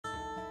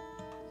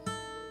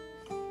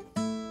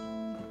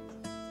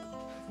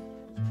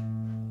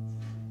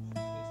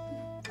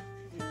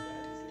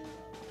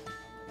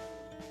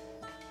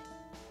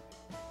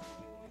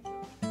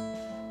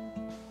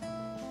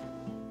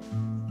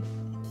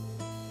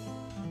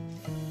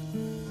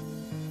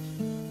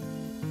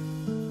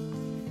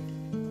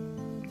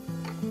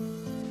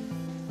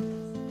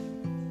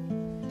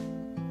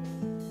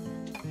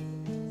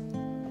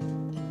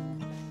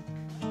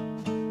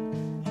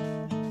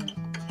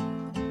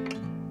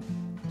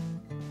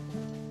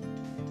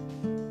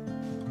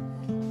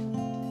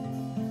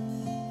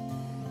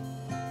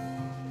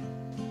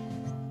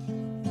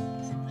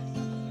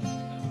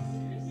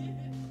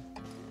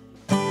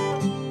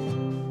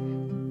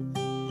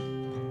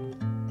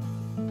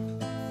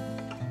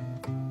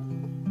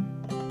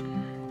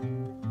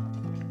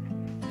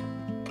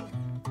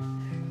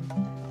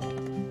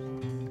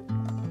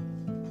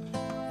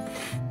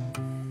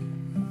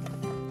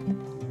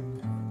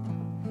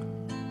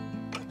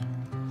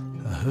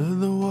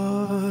heard there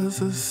was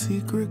a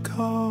secret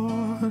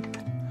chord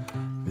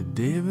that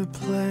David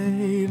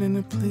played and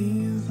it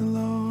pleased the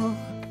Lord.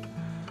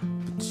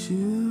 But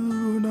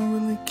you don't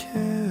really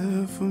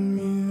care for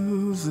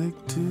music,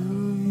 do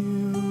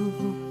you?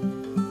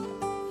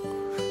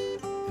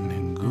 And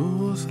it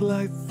goes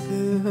like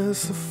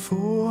this: a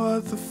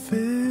fourth, a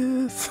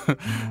fifth,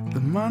 the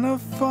minor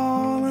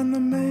fall and the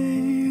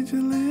major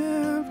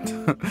lift.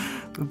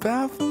 The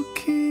baffled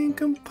king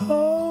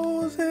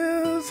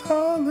composes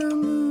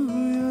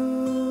hallelujah,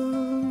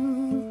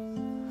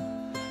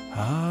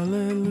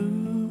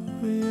 hallelujah,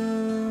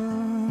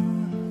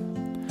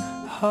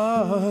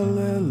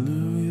 hallelujah,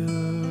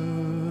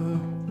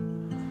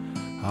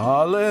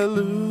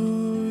 hallelujah,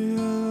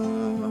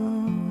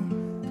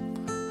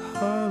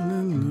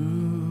 hallelujah.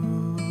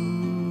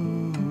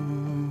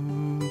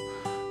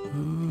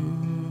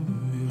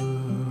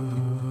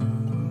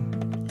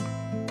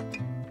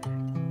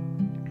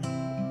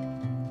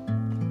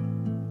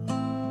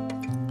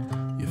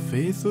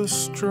 Faith was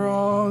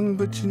strong,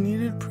 but you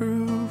needed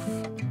proof.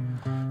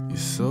 You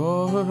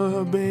saw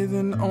her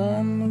bathing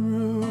on the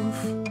roof,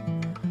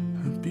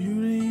 her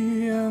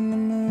beauty and the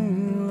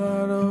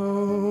moonlight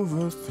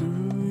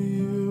overthrew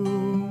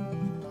you.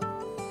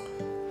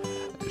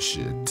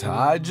 She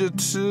tied you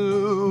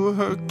to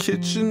her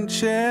kitchen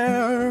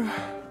chair,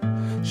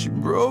 she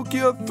broke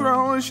your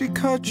throne, she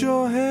cut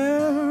your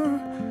hair.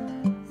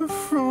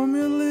 From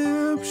your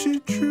lips she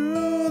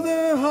drew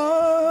the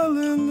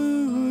hallelujah,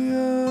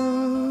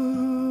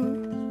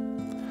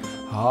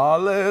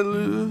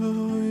 hallelujah,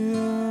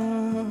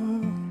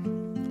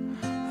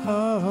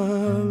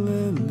 hallelujah,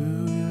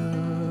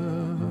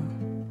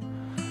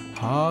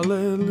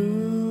 hallelujah,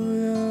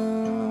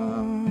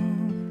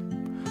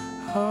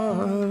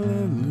 hallelujah.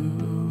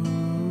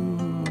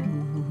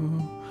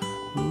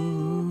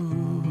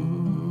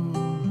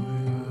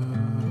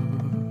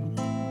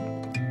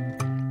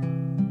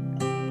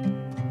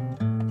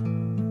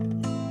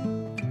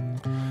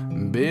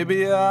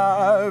 Baby,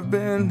 I've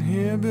been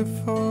here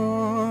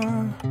before.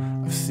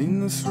 I've seen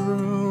this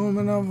room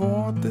and I've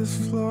walked this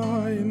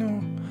floor. You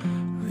know,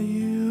 I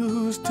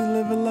used to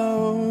live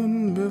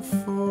alone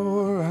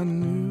before I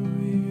knew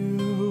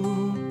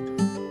you.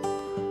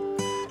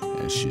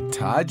 And she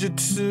tied you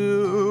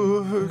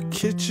to her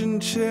kitchen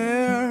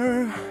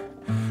chair,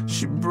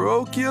 she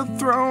broke your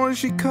throne,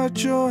 she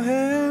cut your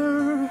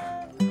hair.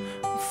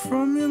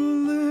 From your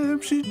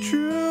lips she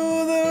drew